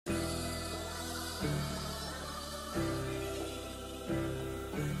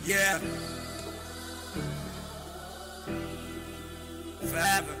Yeah.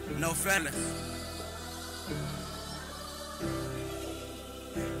 Forever, no feelings.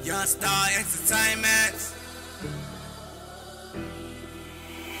 Young Star Entertainment.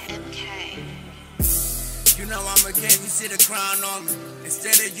 MK. You know I'm a king, you see the crown on me.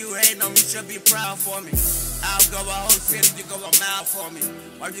 Instead of you hating on me, you should be proud for me. I'll go a whole city, you go a mile for me.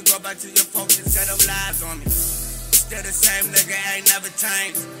 Or you go back to your folks and set up lies on me. Still the same nigga, ain't never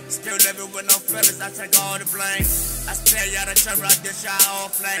changed. Still living with no feelings, I take all the blame. I spare y'all the trouble, I dish y'all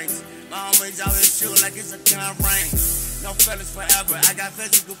all flames. My homies out here shooting like it's a gun range. No feelings forever, I got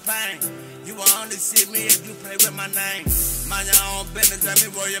physical pain. You will only see me if you play with my name. Mind your own business, let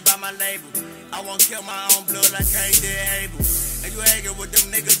me worry about my label. I won't kill my own blood like I ain't dead able. And you hanging with them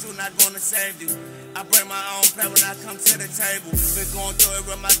niggas who not gonna save you. I bring my own play when I come to the table. Been going through it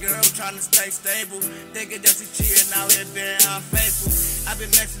with my girl, trying to stay stable. Thinking that she cheating out here being unfaithful. I've been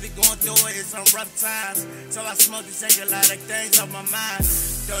mentally going through it in some rough times. So I smoke to take a lot of things off my mind.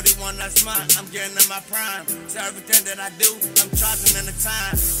 31 last month, I'm getting in my prime. So everything that I do, I'm charging in the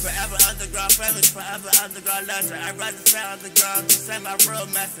time. Forever underground famous, forever underground legend. I rise to stay underground to say my real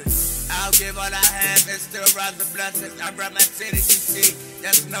message. I'll give all I have and still rise the blessings. I rap my city, you see,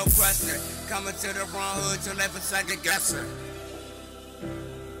 that's no question. Coming to the wrong hood to live a second guessing.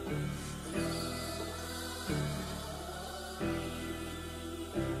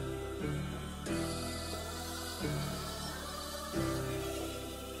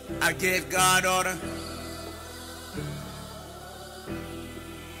 I gave God order.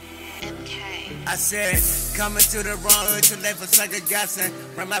 MK. I said, coming to the wrong hood to live for second guessing.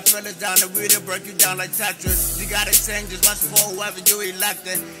 Bring my feelings down the wheel to break you down like Tetris. You gotta change, just watch for whoever you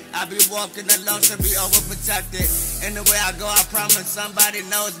elected. I be walking alone to be overprotected. In the way I go, I promise somebody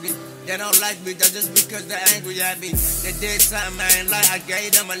knows me. They don't like me, that's just because they're angry at me. They did something I ain't like, I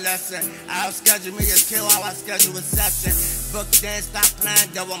gave them a lesson. I'll schedule me a kill, how I schedule a session. Booked in, stop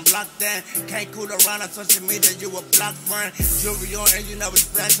playing, yo, I'm blocked in. Can't cool around on social media, you a block friend. Jewelry on and you know it's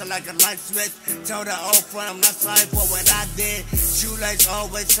flashing like a light switch. Told the old friend I'm not sorry for what I did. Shoelace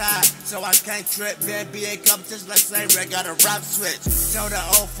always high, so I can't trip. Baby ain't come just like say Ray got a rap switch. Told the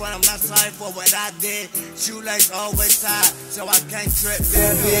old friend I'm not sorry for what I did. Shoelace always high, so I can't trip.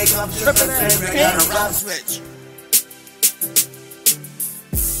 Baby ain't come just like say Ray got a rap switch.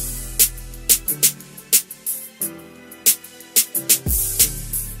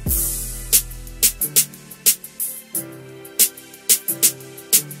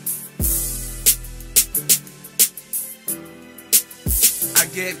 I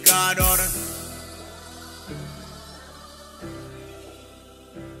give God order.